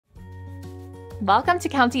Welcome to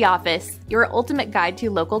County Office, your ultimate guide to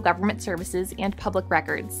local government services and public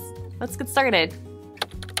records. Let's get started.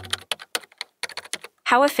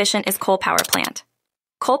 How efficient is coal power plant?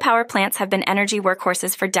 Coal power plants have been energy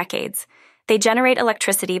workhorses for decades. They generate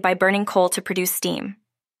electricity by burning coal to produce steam.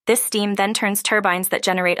 This steam then turns turbines that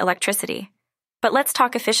generate electricity. But let's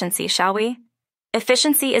talk efficiency, shall we?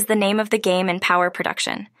 Efficiency is the name of the game in power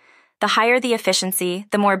production. The higher the efficiency,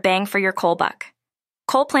 the more bang for your coal buck.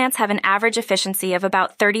 Coal plants have an average efficiency of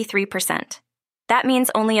about 33%. That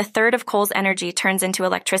means only a third of coal's energy turns into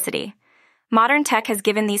electricity. Modern tech has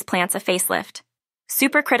given these plants a facelift.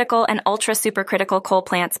 Supercritical and ultra-supercritical coal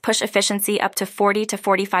plants push efficiency up to 40 to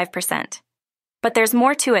 45%. But there's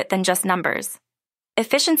more to it than just numbers.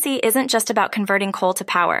 Efficiency isn't just about converting coal to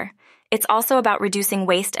power. It's also about reducing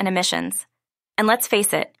waste and emissions. And let's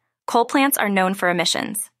face it, coal plants are known for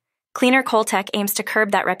emissions. Cleaner coal tech aims to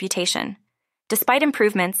curb that reputation. Despite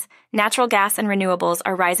improvements, natural gas and renewables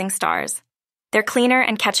are rising stars. They're cleaner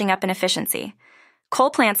and catching up in efficiency. Coal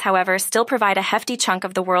plants, however, still provide a hefty chunk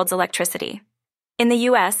of the world's electricity. In the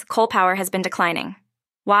US, coal power has been declining.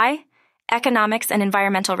 Why? Economics and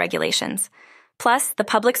environmental regulations. Plus, the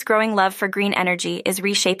public's growing love for green energy is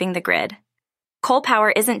reshaping the grid. Coal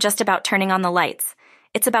power isn't just about turning on the lights.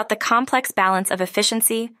 It's about the complex balance of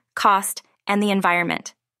efficiency, cost, and the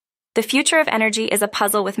environment. The future of energy is a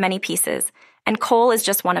puzzle with many pieces, and coal is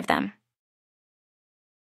just one of them.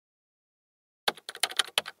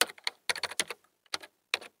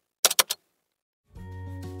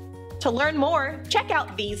 To learn more, check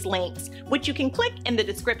out these links, which you can click in the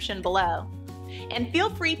description below. And feel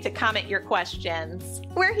free to comment your questions.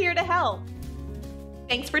 We're here to help.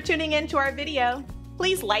 Thanks for tuning in to our video.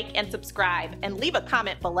 Please like and subscribe and leave a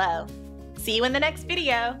comment below. See you in the next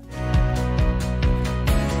video.